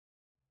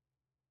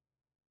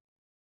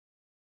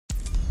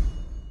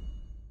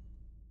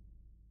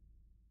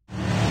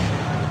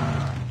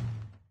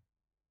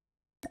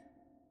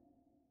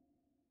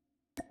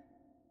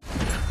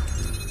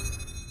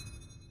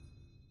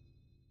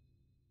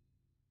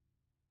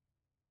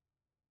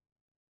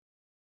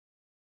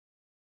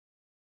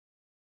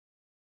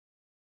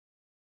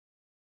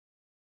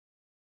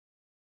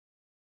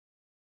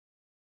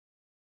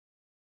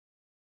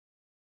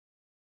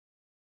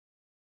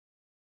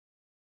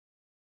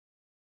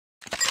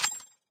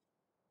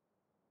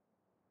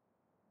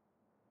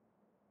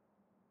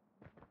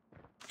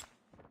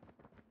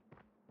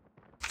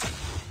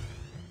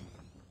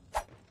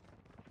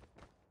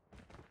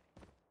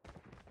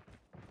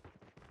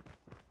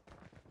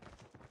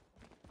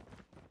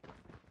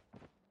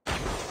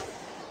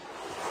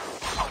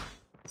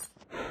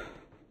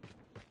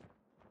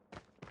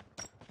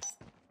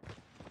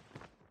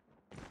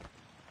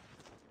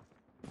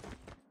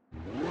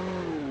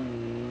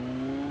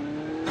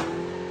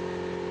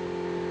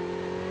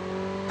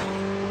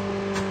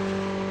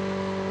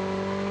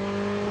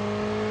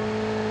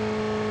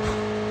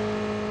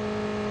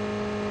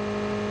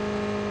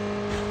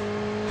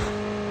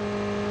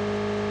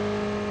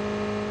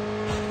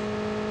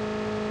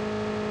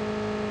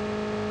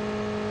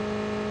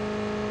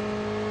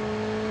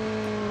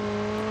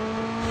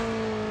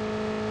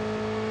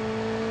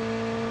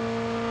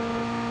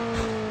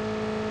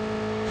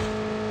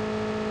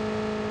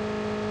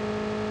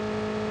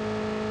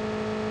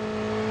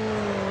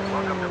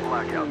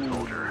blackout,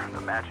 soldier.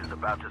 The match is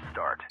about to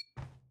start.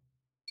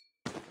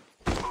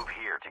 Move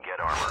here to get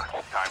armor.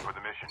 Time for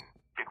the mission.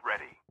 Get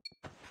ready.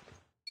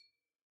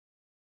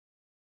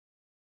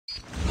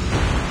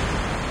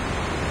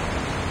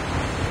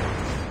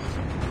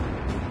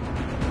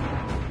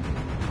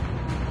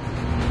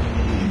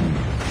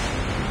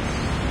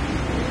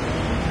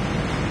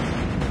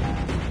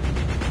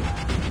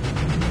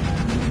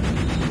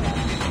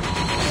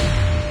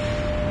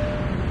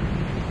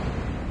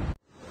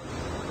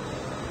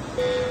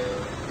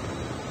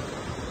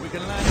 We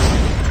can land.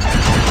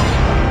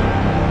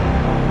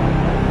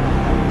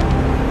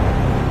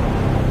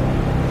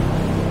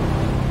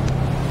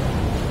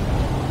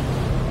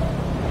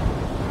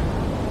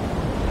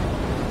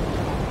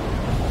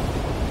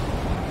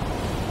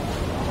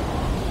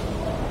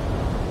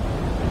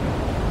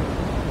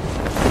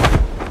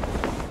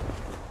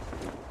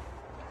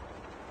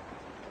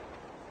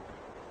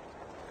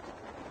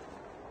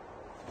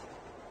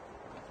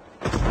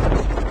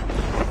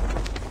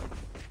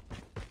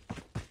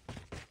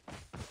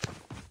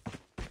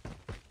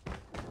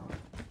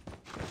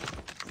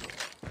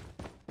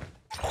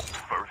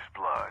 First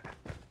blood.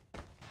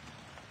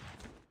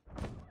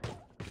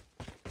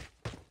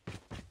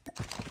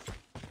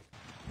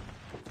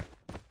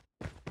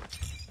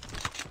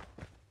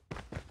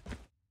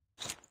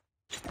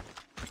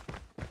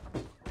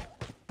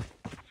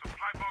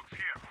 Supply box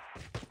here.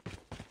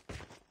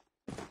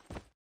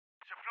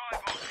 Supply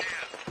box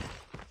here.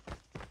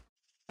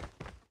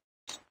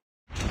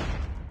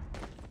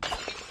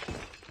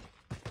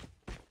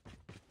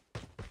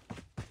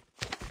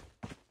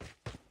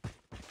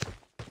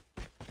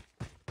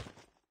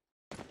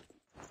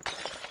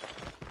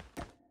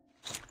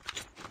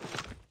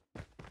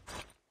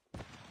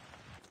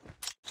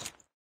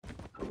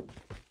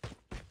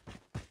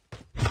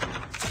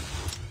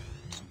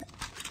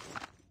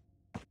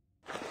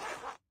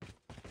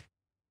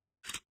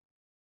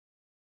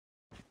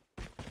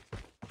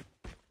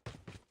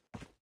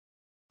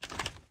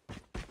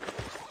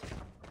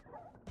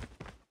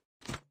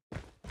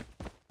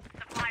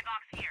 Supply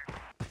box here.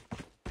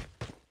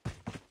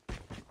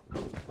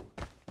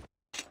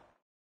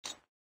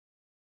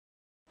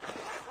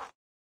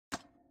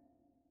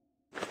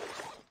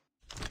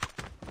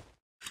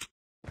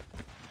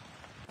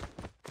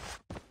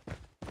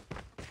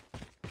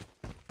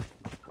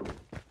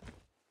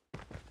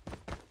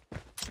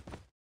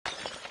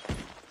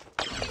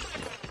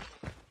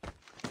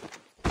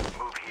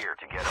 Move here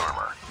to get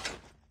armor.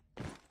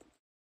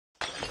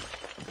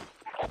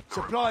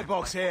 Supply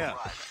box here.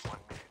 Arrive in 1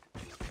 minute.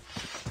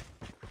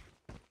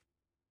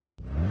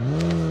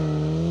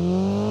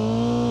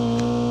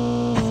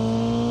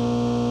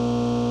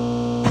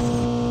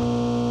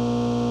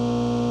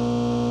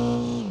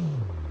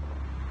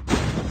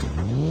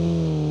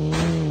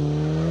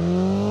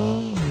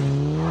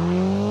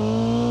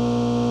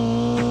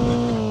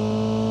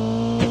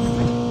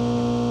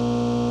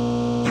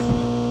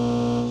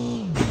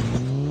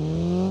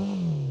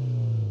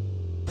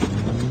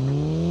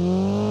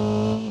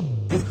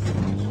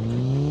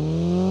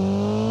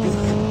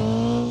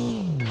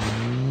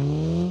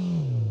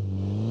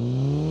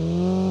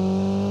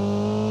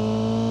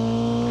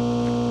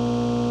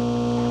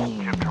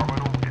 Chip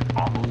terminal is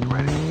almost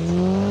ready.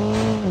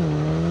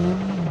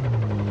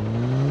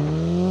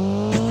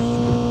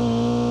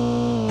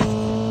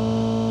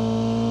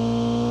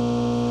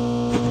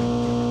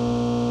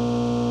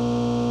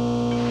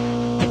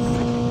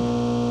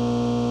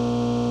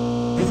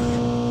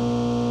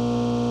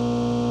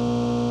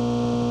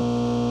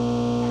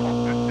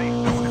 The safe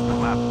zone is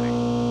collapsing.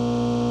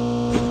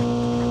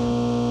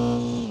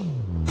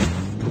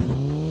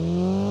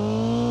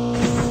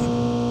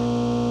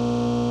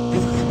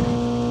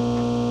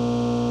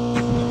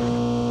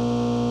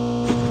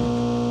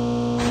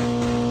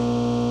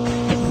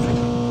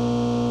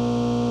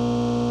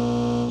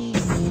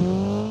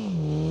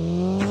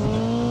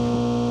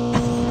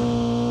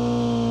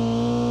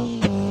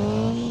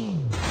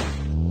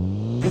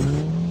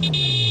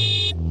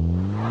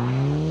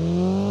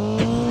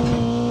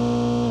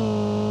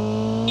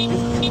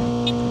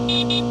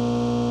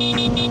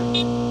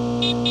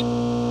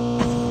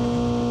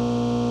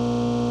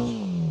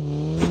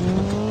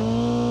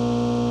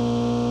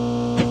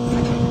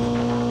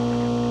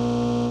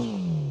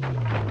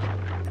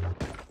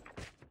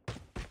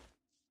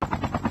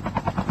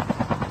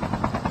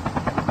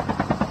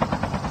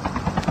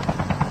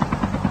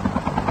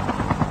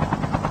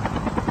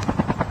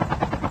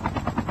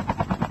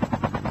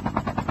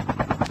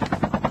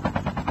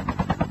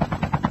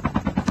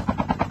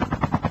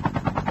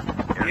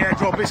 The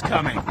airdrop is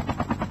coming.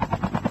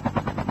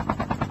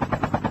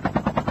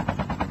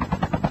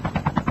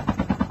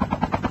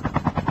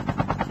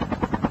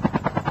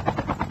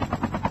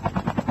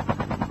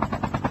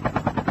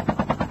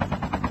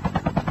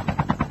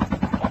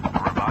 The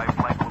revived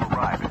flight will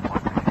arrive in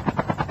 1 minute.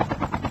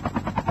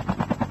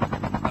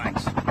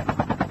 Thanks.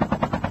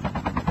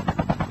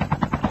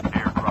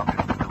 Airdrop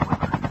has been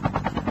delivered.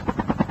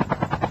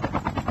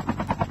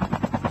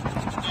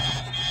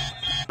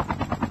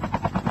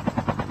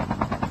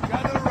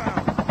 Gather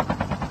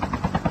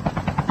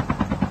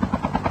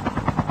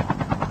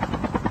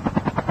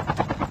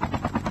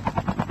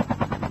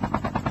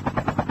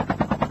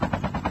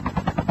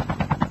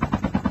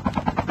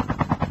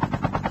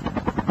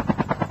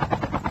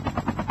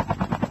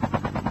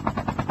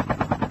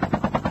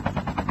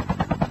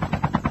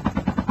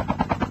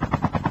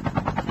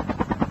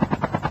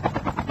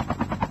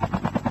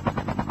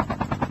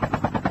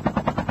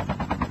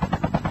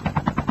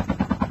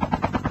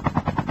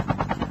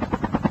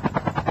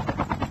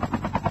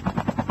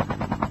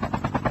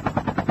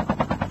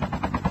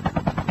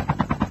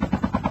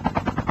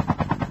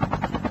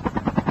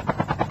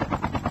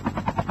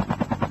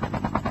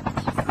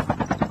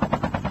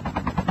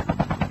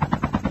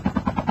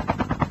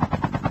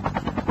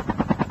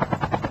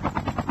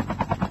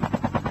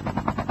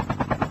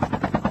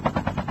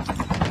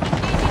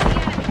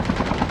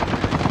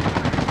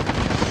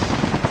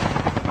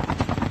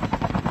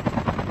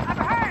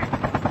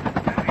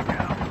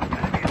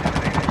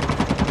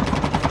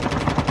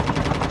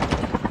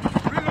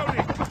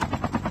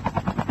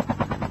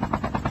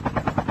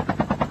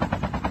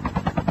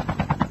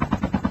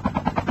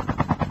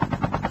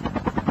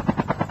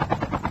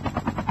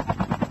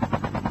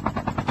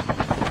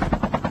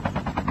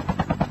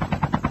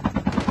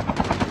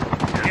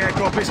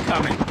Airdrop is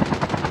coming.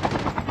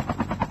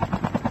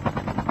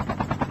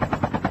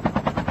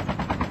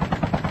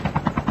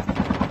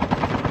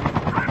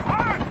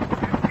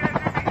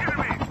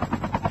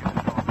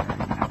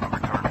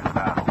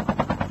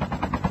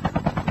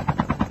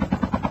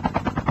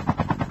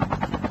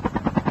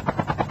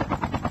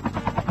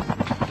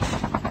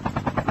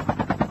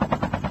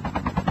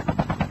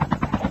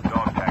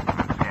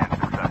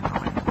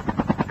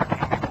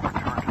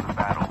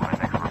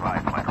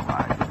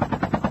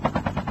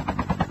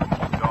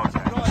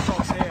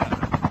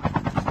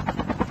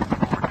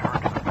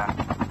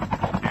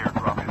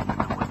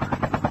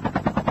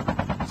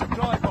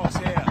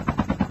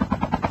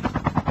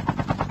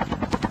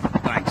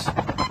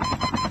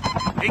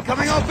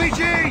 Incoming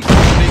RPG!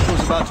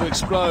 Vehicle's about to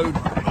explode.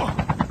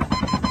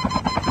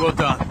 Well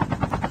done.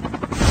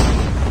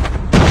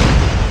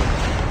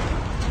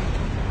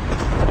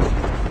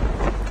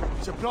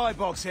 Supply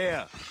box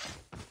here.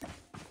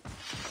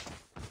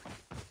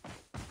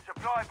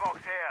 Supply box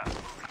here.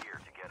 Move here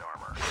to get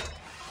armor.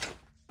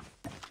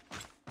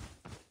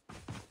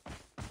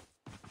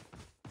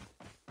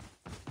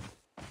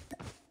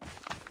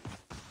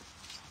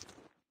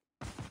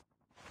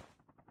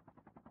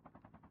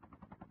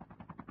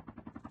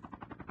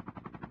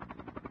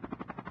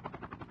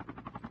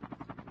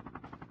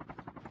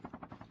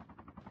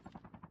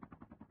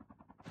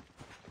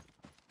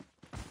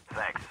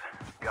 Thanks.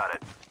 Got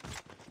it.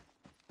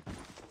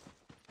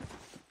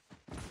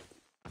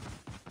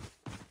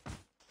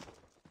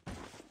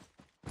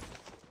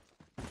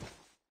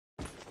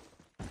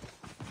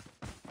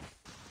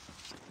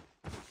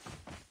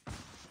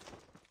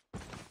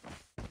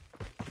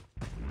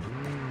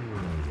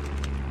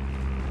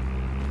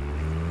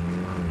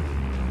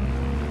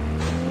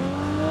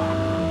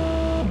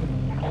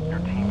 Your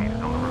teammate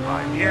is on the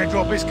revive. The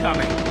airdrop is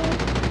coming.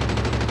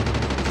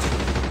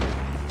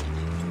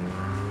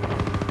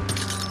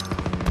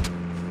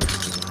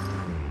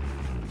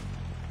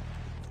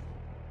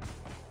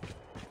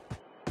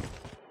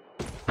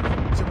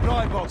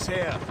 Supply box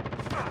here.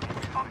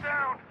 I'm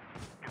down.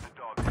 Get the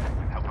dog tags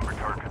and help them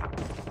return to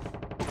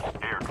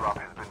the airdrop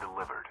has been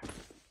delivered.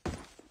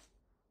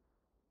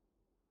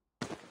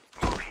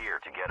 Move here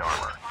to get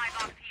armor. Supply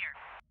box here.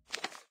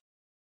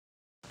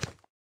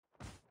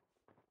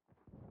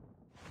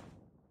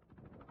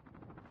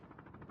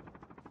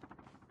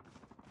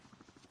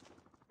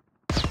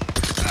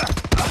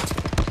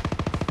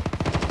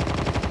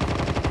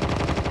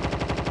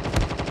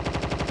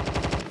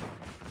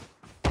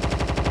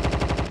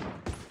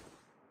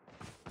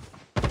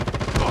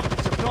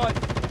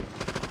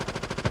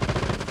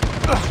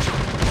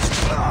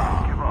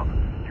 Don't give up.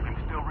 You can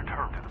still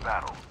return to the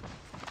battle.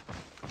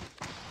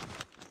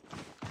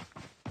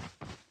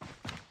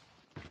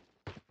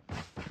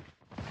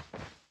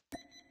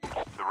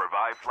 The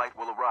revived flight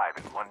will arrive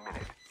in 1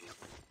 minute.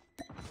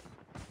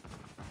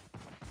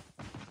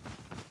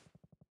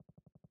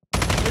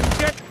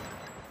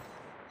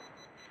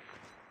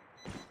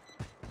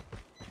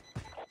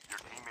 Your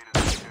teammate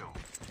is killed.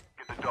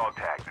 Get the dog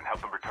tags and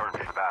help them return to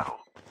the battle.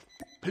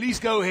 Please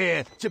go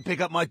here to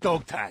pick up my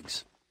dog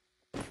tags.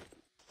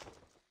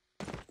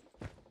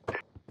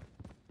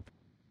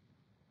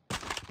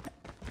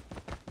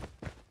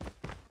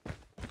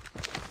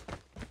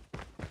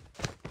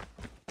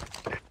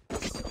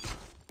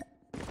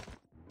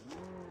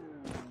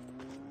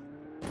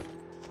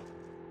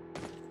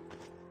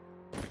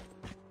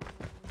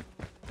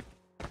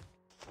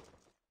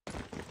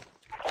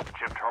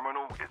 Chip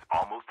terminal is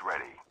almost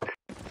ready.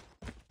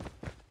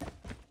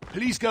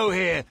 Please go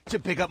here to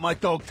pick up my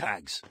dog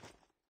tags.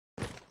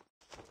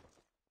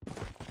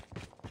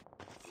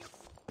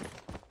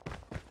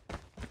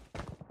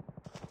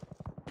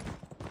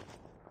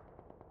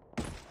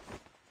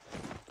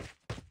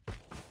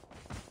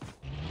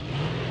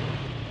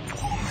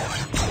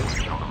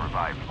 On the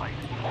revived flight.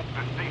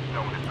 The safe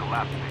zone is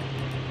collapsing.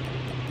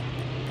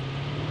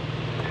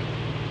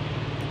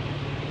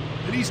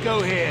 Please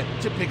go here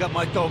to pick up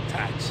my dog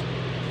tags.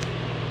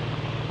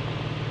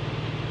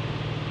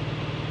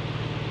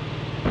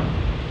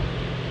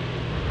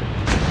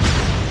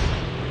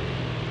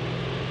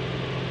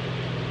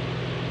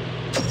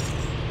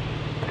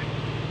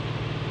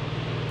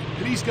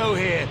 Please go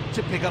here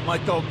to pick up my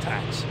dog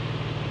tags.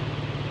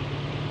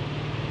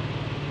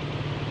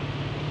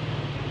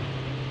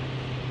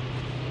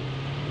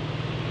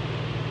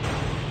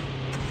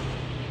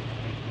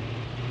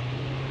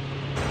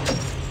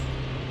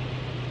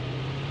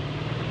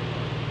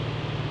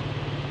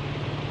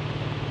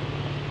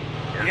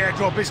 The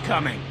airdrop is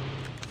coming.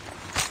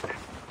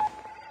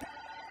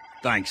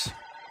 Thanks.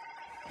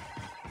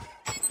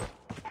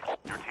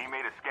 Your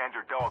teammate has scanned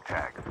your dog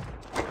tags.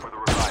 Wait for the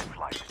revived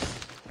flight.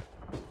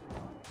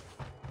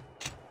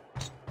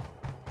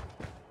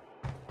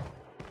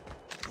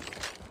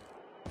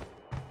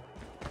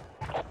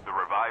 The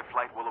revived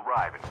flight will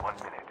arrive in 1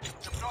 minute.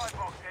 Supply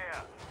box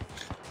here.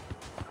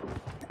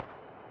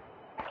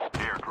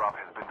 Airdrop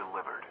has been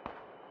delivered.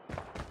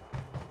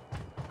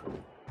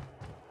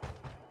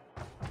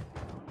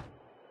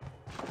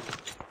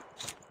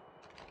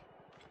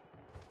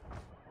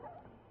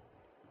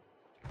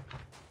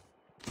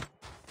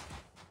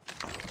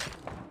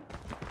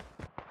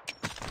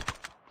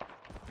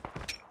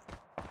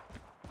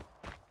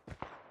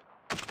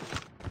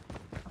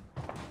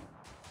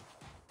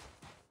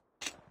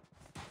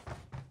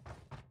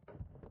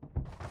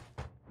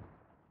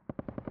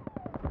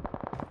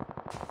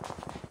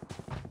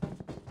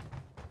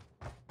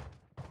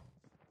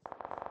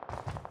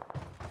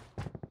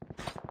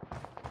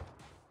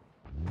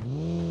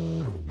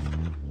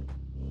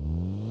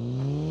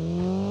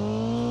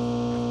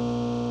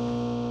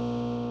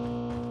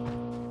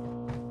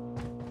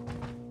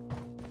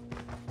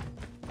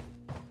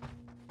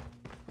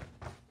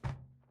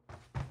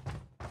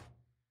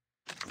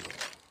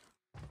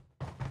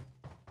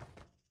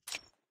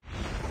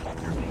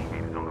 Your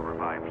teammate is on the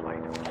revived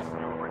flight.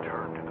 You'll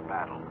return to the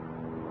battle.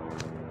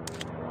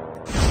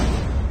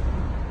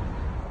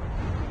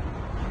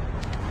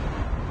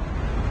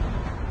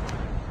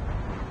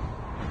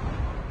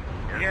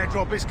 The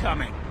airdrop is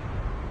coming.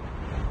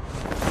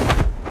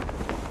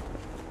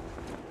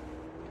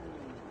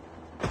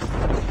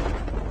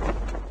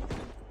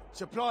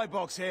 Supply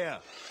box here.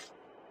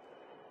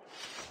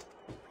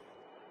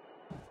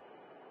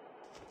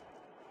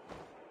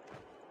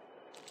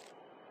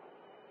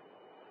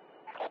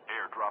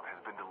 Airdrop has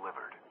been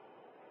delivered.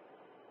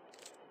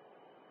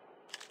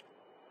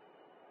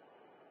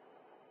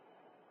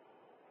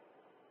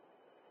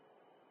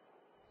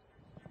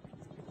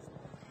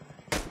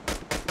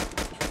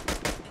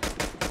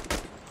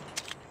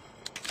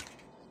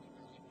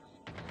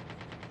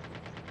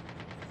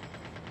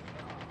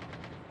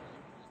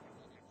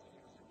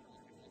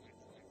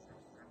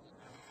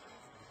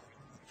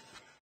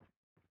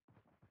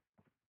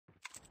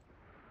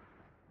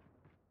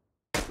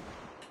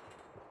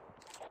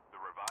 The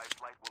revived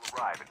flight will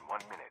arrive in 1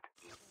 minute.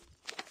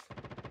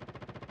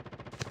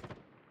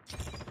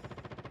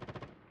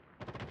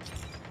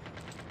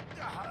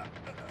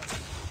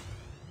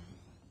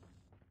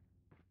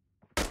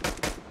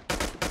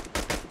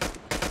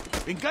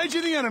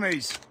 Engaging the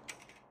enemies.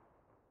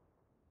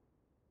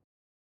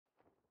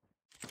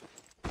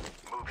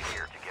 Move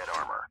here to get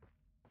armor.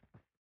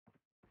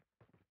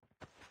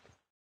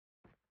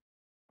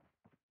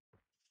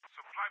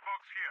 Supply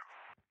box here.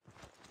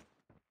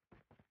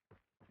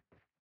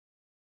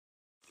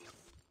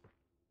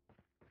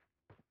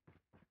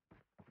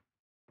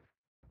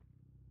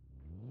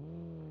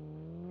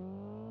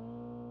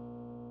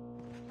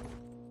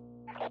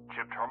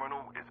 Chip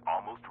terminal is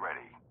almost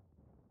ready.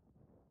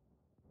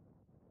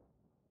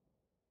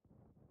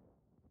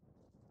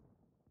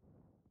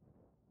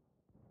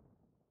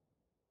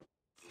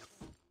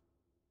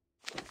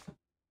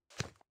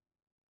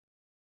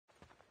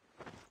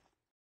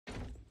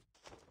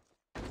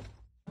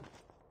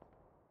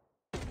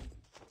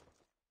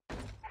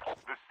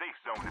 The safe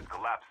zone is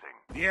collapsing.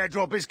 The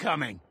airdrop is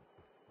coming.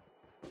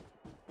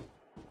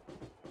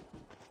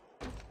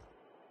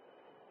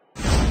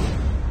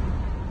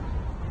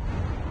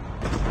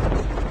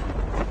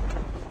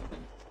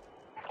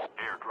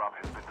 Airdrop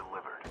has been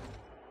delivered.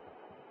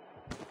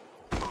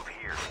 Move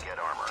here to get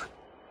armor.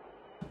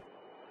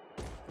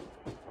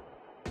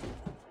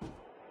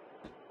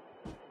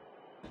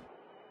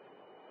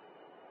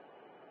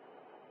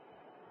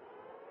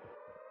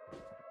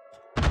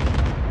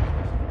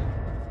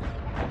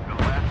 The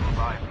last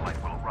revived flight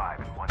will arrive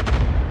in 1 minute.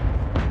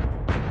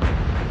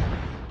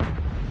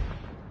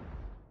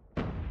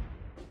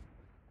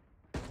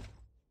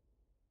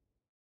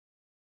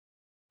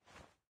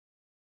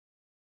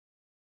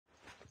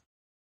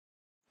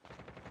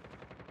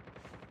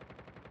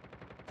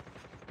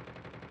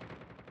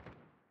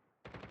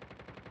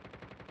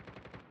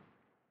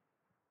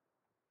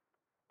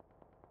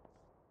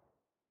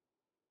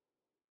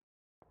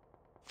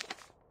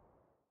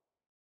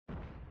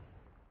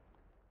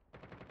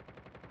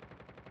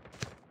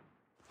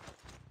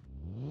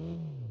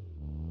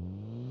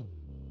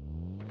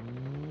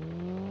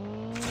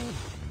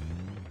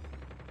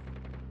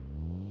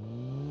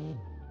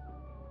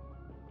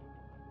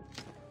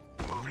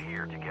 Move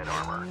here to get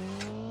armor.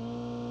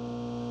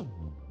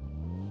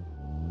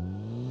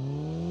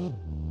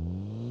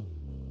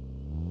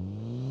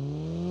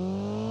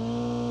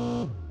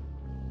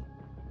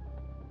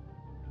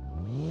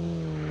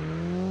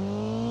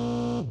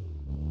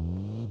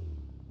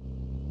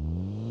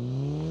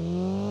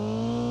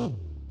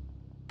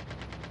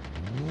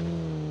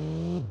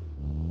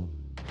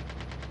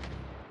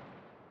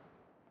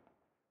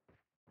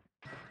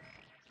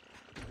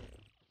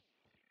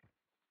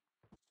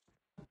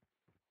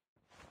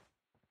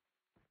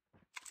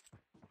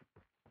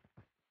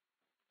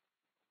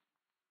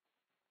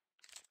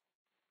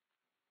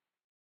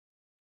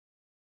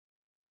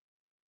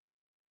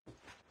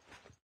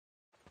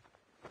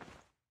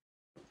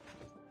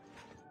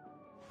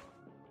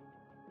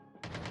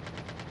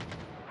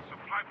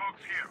 Supply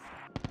box here.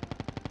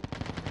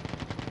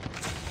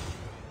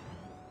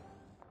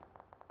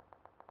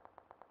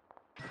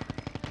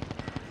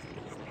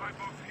 Supply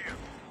box here.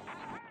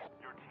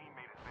 Your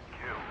teammate has been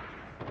killed.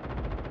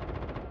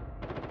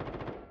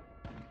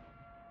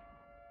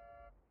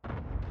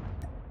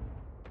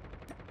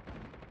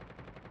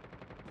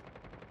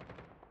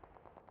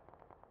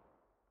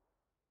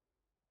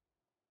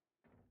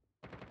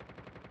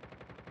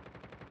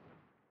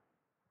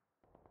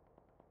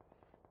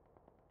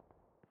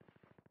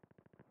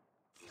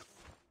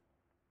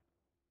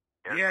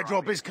 The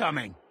airdrop is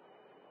coming.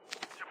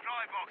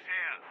 Supply box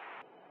here.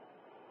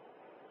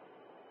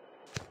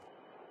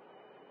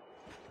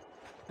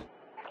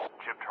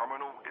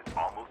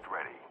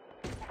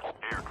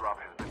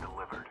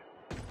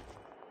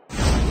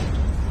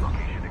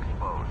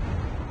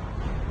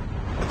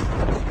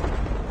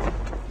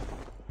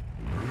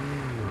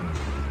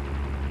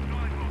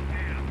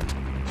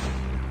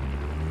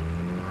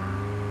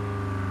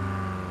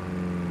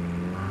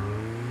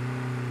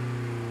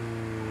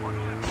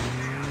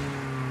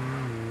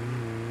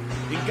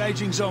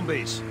 Engaging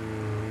zombies.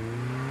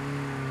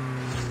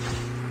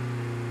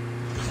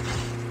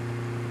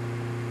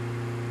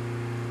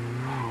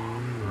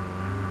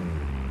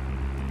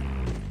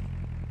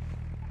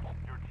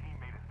 Your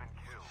teammate has been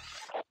killed.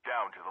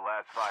 Down to the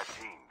last 5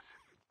 teams.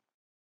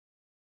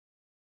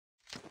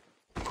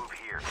 Move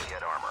here to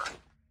get armor.